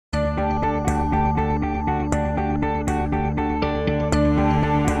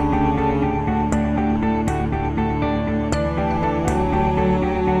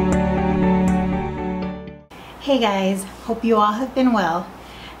Hey guys, hope you all have been well.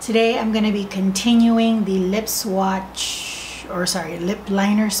 Today I'm going to be continuing the lip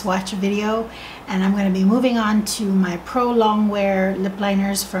liner swatch video, and I'm going to be moving on to my Prolongwear lip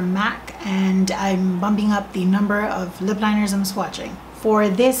liners from MAC, and I'm bumping up the number of lip liners I'm swatching. For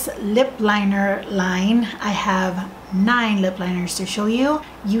this lip liner line, I have 9 lip liners to show you.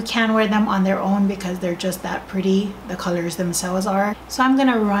 You can wear them on their own because they're just that pretty. The colors themselves are. So I'm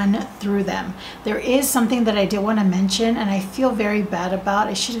gonna run through them. There is something that I did want to mention and I feel very bad about.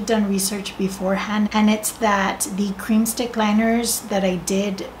 I should have done research beforehand, and it's that the cream stick liners that I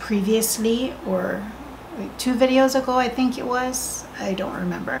did previously, or 2 videos ago I think it was, I don't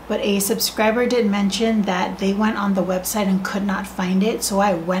remember, but a subscriber did mention that they went on the website and could not find it. So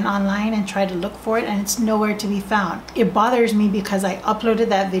I went online and tried to look for it, and it's nowhere to be found. It bothers me because I uploaded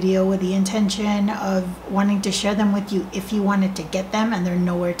that video with the intention of wanting to share them with you if you wanted to get them, and they're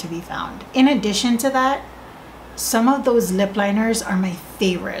nowhere to be found. In addition to that, some of those lip liners are my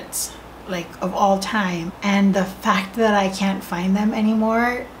favorites, like of all time, and the fact that I can't find them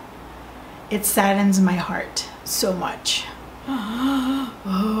anymore, it saddens my heart so much.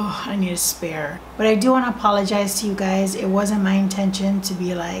 Oh, I need a spare. But I do want to apologize to you guys. It wasn't my intention to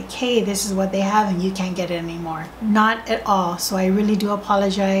be like, hey, this is what they have and you can't get it anymore. Not at all. So I really do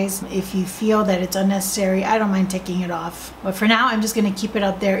apologize. If you feel that it's unnecessary, I don't mind taking it off. But for now, I'm just going to keep it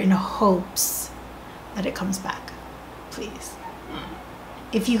up there in hopes that it comes back. Please.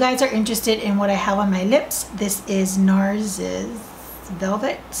 If you guys are interested in what I have on my lips, this is NARS's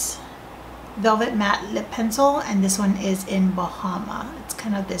Velvet Matte Lip Pencil, and this one is in Bahama. It's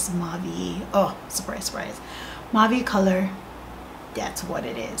kind of this mauve-y, oh, surprise, mauve color. That's what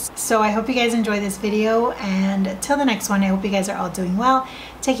it is. So I hope you guys enjoy this video, and till the next one, I hope you guys are all doing well,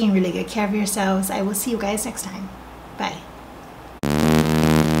 taking really good care of yourselves. I will see you guys next time. Bye.